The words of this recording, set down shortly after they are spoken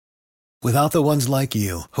Without the ones like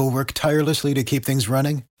you, who work tirelessly to keep things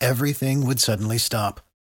running, everything would suddenly stop.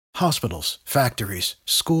 Hospitals, factories,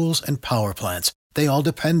 schools, and power plants, they all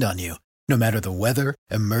depend on you. No matter the weather,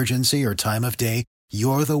 emergency, or time of day,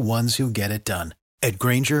 you're the ones who get it done. At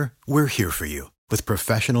Grainger, we're here for you with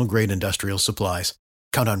professional-grade industrial supplies.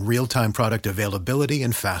 Count on real-time product availability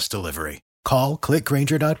and fast delivery. Call, click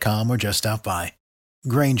Grainger.com, or just stop by.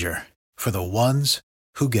 Grainger, for the ones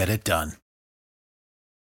who get it done.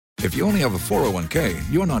 If you only have a 401k,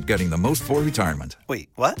 you're not getting the most for retirement.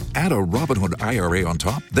 Wait, what? Add a Robinhood IRA on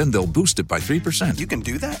top, then they'll boost it by 3%. You can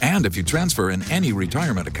do that? And if you transfer in any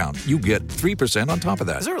retirement account, you get 3% on top of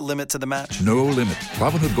that. Is there a limit to the match? No limit.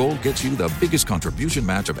 Robinhood Gold gets you the biggest contribution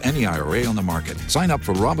match of any IRA on the market. Sign up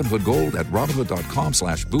for Robinhood Gold at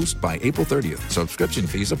Robinhood.com/boost by April 30th. Subscription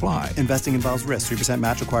fees apply. Investing involves risk. 3%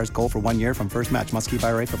 match requires gold for 1 year from first match. Must keep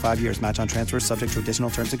IRA for 5 years. Match on transfers subject to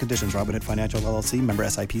additional terms and conditions. Robinhood Financial LLC, member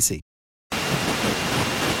SIPC.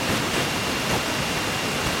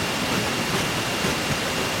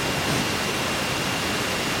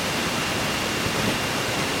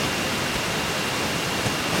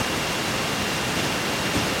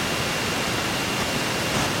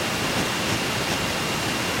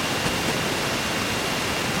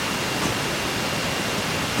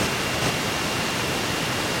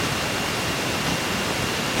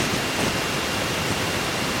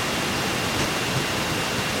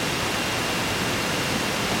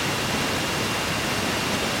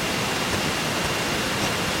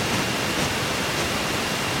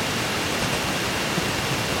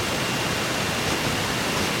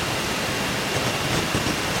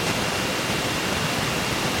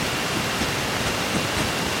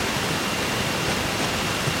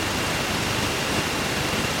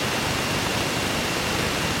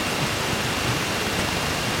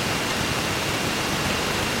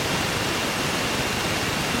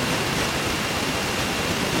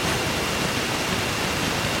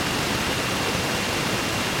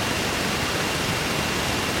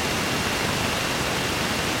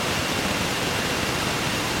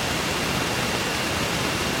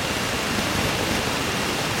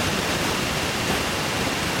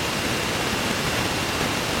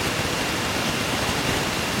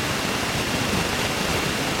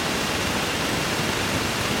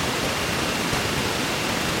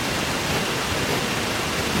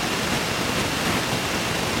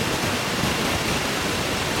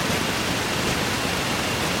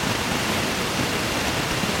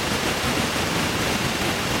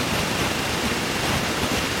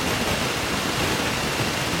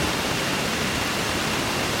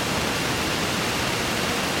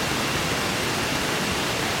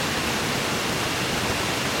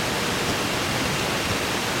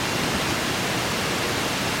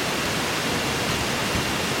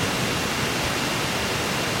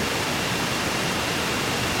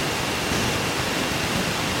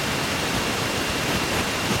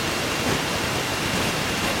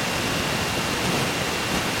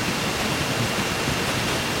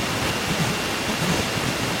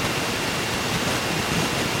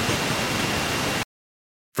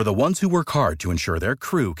 For the ones who work hard to ensure their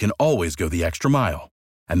crew can always go the extra mile,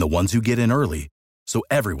 and the ones who get in early so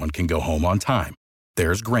everyone can go home on time,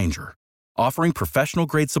 there's Grainger, offering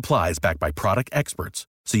professional-grade supplies backed by product experts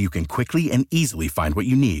so you can quickly and easily find what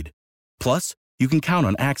you need. Plus, you can count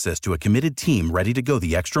on access to a committed team ready to go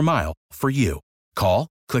the extra mile for you. Call,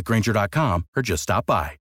 click Grainger.com, or just stop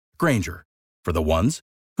by. Grainger, for the ones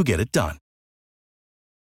who get it done.